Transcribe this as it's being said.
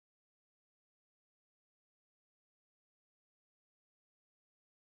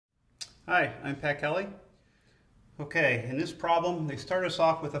Hi, I'm Pat Kelly. Okay, in this problem, they start us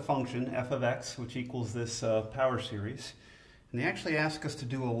off with a function, f of x, which equals this power series. And they actually ask us to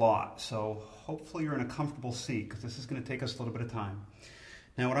do a lot, so hopefully you're in a comfortable seat, because this is going to take us a little bit of time.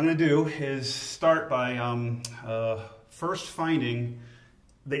 Now what I'm going to do is start by first finding,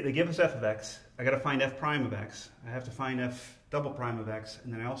 they give us f of x, I got to find f prime of x, I have to find f double prime of x,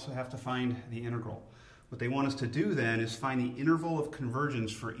 and then I also have to find the integral. What they want us to do then is find the interval of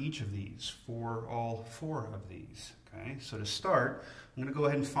convergence for each of these, for all four of these. Okay, so to start, I'm going to go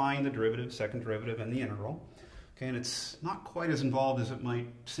ahead and find the derivative, second derivative, and the integral. Okay, and it's not quite as involved as it might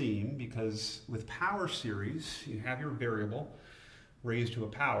seem, because with power series, you have your variable raised to a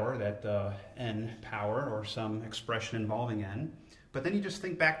power, that n power, or some expression involving n. But then you just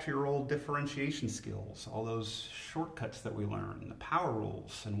think back to your old differentiation skills, all those shortcuts that we learned, the power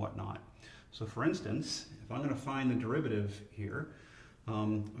rules and whatnot. So for instance, if I'm going to find the derivative here,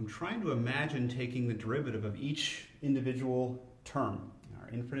 I'm trying to imagine taking the derivative of each individual term. Our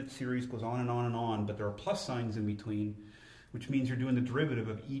infinite series goes on and on and on, but there are plus signs in between, which means you're doing the derivative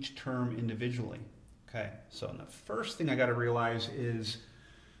of each term individually. Okay, so the first thing I got to realize is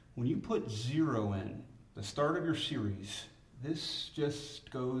when you put 0 in, the start of your series, this just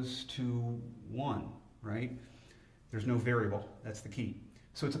goes to 1, right? There's no variable, that's the key.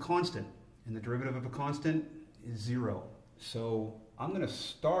 So it's a constant. And the derivative of a constant is 0. So I'm going to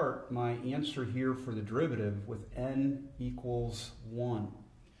start my answer here for the derivative with n equals 1.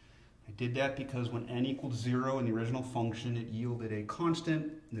 I did that because when n equals 0 in the original function, it yielded a constant.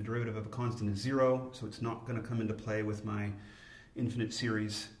 And the derivative of a constant is 0, so it's not going to come into play with my infinite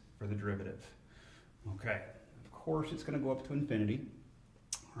series for the derivative. Okay, of course it's going to go up to infinity.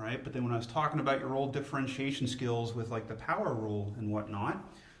 All right, but then when I was talking about your old differentiation skills with like the power rule and whatnot,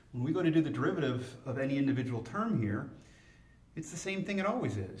 when we go to do the derivative of any individual term here, it's the same thing it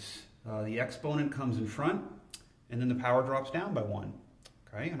always is. The exponent comes in front, and then the power drops down by 1.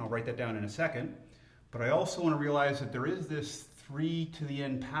 Okay, and I'll write that down in a second. But I also want to realize that there is this 3 to the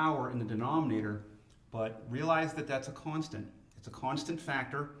n power in the denominator, but realize that that's a constant. It's a constant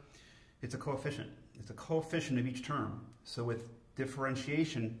factor. It's a coefficient. It's a coefficient of each term. So with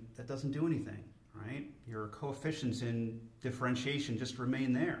differentiation, that doesn't do anything. Right? Your coefficients in differentiation just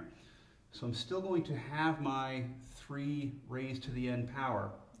remain there. So I'm still going to have my 3 raised to the n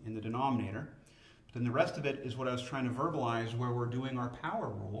power in the denominator. But then the rest of it is what I was trying to verbalize, where we're doing our power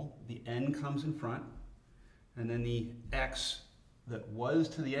rule. The n comes in front, and then the x that was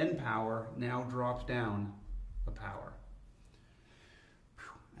to the n power now drops down a power.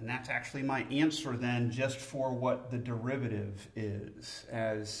 And that's actually my answer then, just for what the derivative is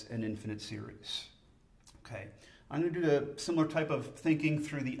as an infinite series. Okay, I'm going to do a similar type of thinking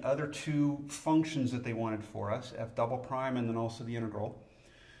through the other two functions that they wanted for us, f double prime and then also the integral.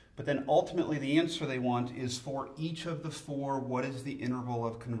 But then ultimately the answer they want is for each of the four, what is the interval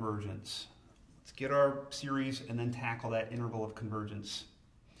of convergence? Let's get our series and then tackle that interval of convergence.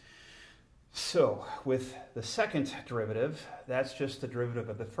 So with the second derivative, that's just the derivative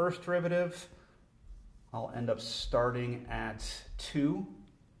of the first derivative. I'll end up starting at 2.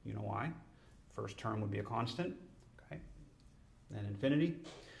 You know why? First term would be a constant. Okay. Then infinity.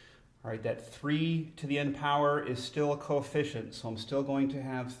 All right, that 3 to the n power is still a coefficient, so I'm still going to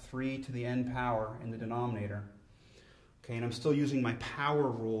have 3 to the n power in the denominator. Okay, and I'm still using my power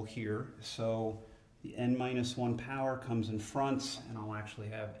rule here, so the n minus 1 power comes in front, and I'll actually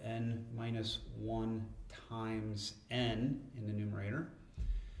have n minus 1 times n in the numerator.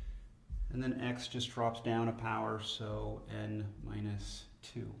 And then x just drops down a power, so n minus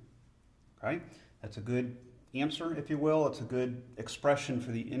 2. Okay? That's a good answer, if you will. It's a good expression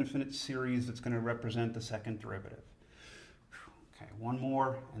for the infinite series that's going to represent the second derivative. Okay, one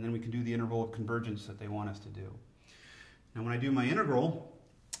more, and then we can do the interval of convergence that they want us to do. Now when I do my integral,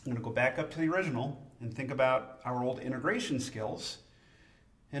 I'm going to go back up to the original and think about our old integration skills.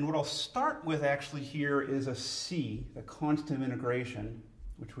 And what I'll start with actually here is a c, the constant of integration,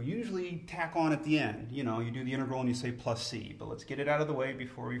 which we usually tack on at the end. You know, you do the integral and you say plus c, but let's get it out of the way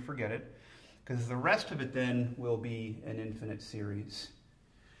before we forget it, because the rest of it then will be an infinite series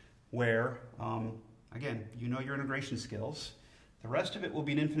where, again, you know your integration skills. The rest of it will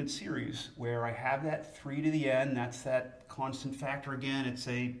be an infinite series where I have that 3 to the n, that's that constant factor again, it's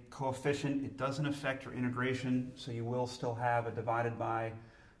a coefficient, it doesn't affect your integration, so you will still have a divided by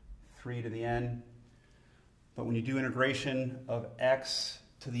 3 to the n. But when you do integration of x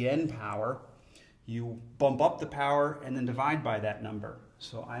to the n power, you bump up the power and then divide by that number.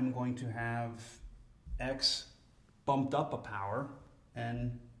 So I'm going to have x bumped up a power,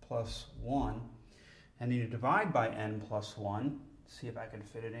 n plus 1, and then you divide by n plus 1, see if I can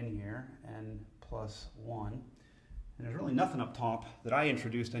fit it in here, n plus 1. And there's really nothing up top that I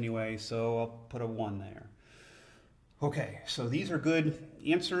introduced anyway, so I'll put a 1 there. Okay, so these are good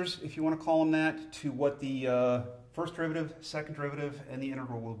answers, if you want to call them that, to what the first derivative, second derivative, and the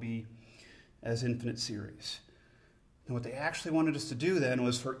integral will be as infinite series. And what they actually wanted us to do then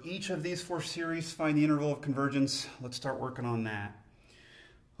was for each of these 4 series, find the interval of convergence. Let's start working on that.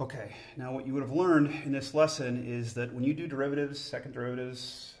 Okay, now what you would have learned in this lesson is that when you do derivatives, second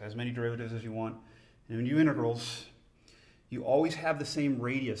derivatives, as many derivatives as you want, and when you do integrals, you always have the same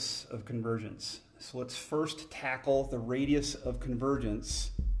radius of convergence. So let's first tackle the radius of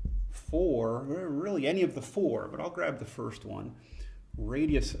convergence for, really any of the 4, but I'll grab the first one,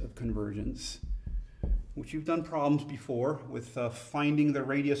 radius of convergence, which you've done problems before with finding the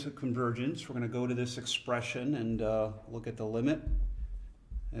radius of convergence. We're going to go to this expression and look at the limit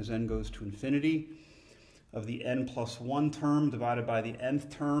as n goes to infinity of the n plus 1 term divided by the nth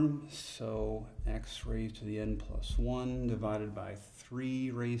term. So x raised to the n plus 1 divided by 3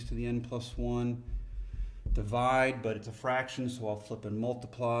 raised to the n plus 1. Divide, but it's a fraction, so I'll flip and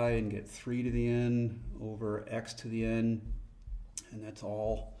multiply and get 3 to the n over x to the n. And that's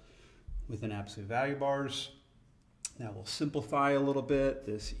all within absolute value bars. Now we'll simplify a little bit.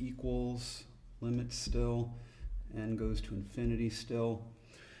 This equals limit still. N goes to infinity still.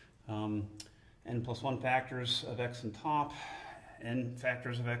 N plus 1 factors of x on top, n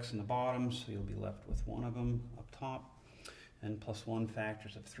factors of x in the bottom, so you'll be left with one of them up top. N plus 1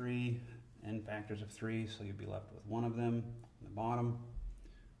 factors of 3, n factors of 3, so you'll be left with one of them in the bottom.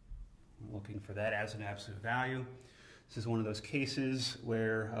 We're looking for that as an absolute value. This is one of those cases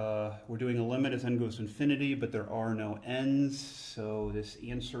where we're doing a limit as n goes to infinity, but there are no n's, so this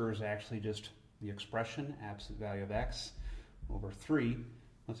answer is actually just the expression, absolute value of x, over 3.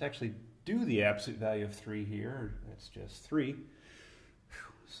 Let's actually do the absolute value of 3 here. That's just 3.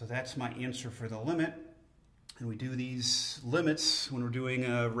 So that's my answer for the limit. And we do these limits when we're doing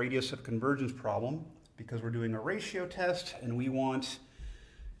a radius of convergence problem because we're doing a ratio test and we want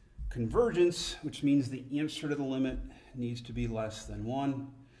convergence, which means the answer to the limit needs to be less than 1,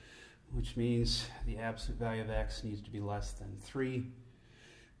 which means the absolute value of x needs to be less than 3,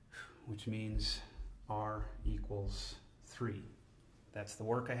 which means r equals 3. That's the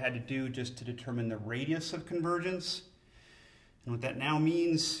work I had to do just to determine the radius of convergence. And what that now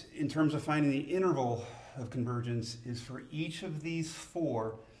means in terms of finding the interval of convergence is for each of these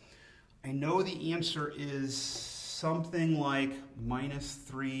 4, I know the answer is something like minus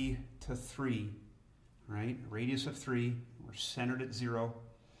 3 to 3, right? Radius of 3, we're centered at 0.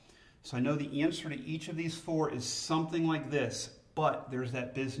 So I know the answer to each of these 4 is something like this, but there's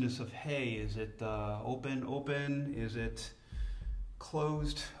that business of, hey, is it open, open? Is it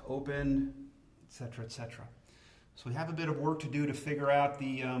closed, open, etc., etc. So we have a bit of work to do to figure out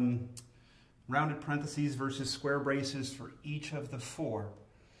the rounded parentheses versus square braces for each of the 4.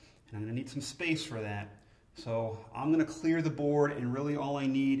 And I'm going to need some space for that. So I'm going to clear the board, and really all I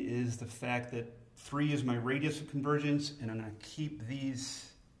need is the fact that 3 is my radius of convergence, and I'm going to keep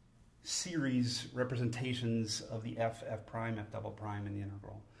these series representations of the f, f prime, f double prime, and the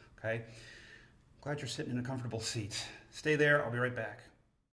integral. Okay? Glad you're sitting in a comfortable seat. Stay there. I'll be right back.